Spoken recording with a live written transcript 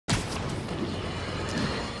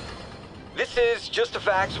This is Just the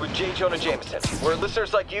Facts with J. Jonah Jameson, where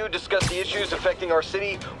listeners like you discuss the issues affecting our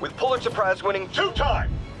city with Pulitzer Prize-winning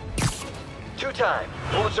two-time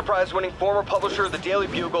Pulitzer Prize-winning former publisher of the Daily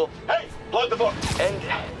Bugle. Hey, plug the book.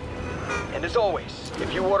 And as always,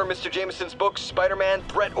 if you order Mr. Jameson's book, Spider-Man,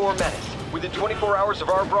 Threat or Menace, within 24 hours of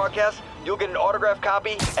our broadcast, you'll get an autographed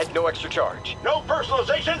copy at no extra charge. No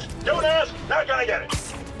personalizations, don't ask, not gonna get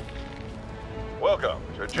it. Welcome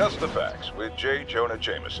to Just the Facts with J. Jonah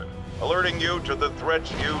Jameson, alerting you to the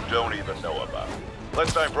threats you don't even know about.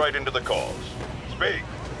 Let's dive right into the calls. Speak.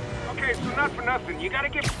 Okay, so not for nothing. You gotta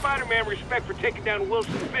give Spider-Man respect for taking down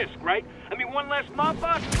Wilson Fisk, right? I mean, one less mob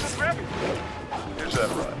boss is good for everyone. Is that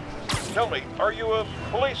right? Tell me, are you a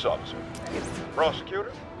police officer?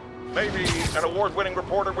 Prosecutor? Maybe an award-winning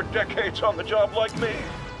reporter with decades on the job like me?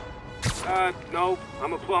 No,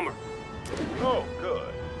 I'm a plumber. Oh,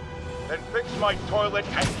 good. Then fix my toilet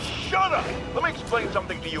and shut up! Let me explain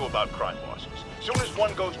something to you about crime bosses. Soon as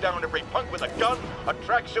one goes down, every punk with a gun, a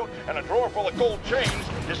tracksuit, and a drawer full of gold chains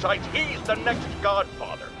decides he's the next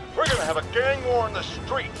godfather. We're gonna have a gang war in the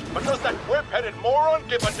streets, but does that whip-headed moron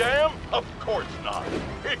give a damn? Of course not.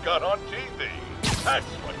 He got on TV. That's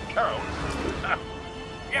what counts.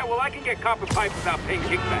 Yeah, well, I can get copper pipe without paying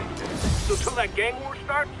kickbacks. So till that gang war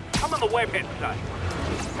starts, I'm on the webhead side.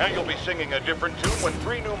 And you'll be singing a different tune when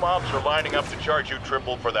 3 new mobs are lining up to charge you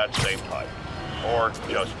triple for that same pipe. Or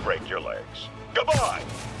just break your legs. Goodbye!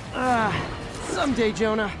 Someday,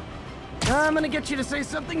 Jonah. I'm gonna get you to say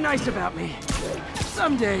something nice about me.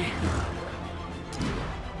 Someday.